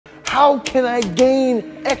How can I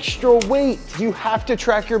gain extra weight? You have to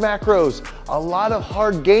track your macros. A lot of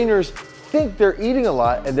hard gainers think they're eating a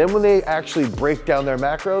lot, and then when they actually break down their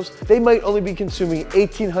macros, they might only be consuming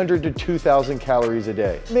 1,800 to 2,000 calories a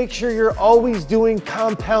day. Make sure you're always doing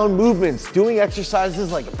compound movements, doing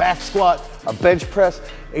exercises like a back squat, a bench press,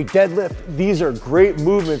 a deadlift. These are great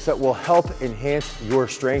movements that will help enhance your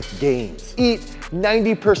strength gains. Eat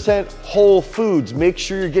 90% whole foods. Make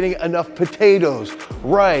sure you're getting enough potatoes,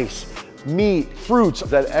 rice, meat, fruits.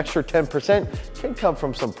 That extra 10% can come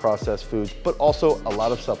from some processed foods, but also a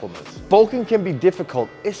lot of supplements. Bulking can be difficult,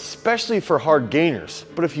 especially for hard gainers.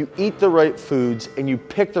 But if you eat the right foods and you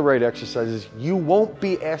pick the right exercises, you won't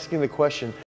be asking the question,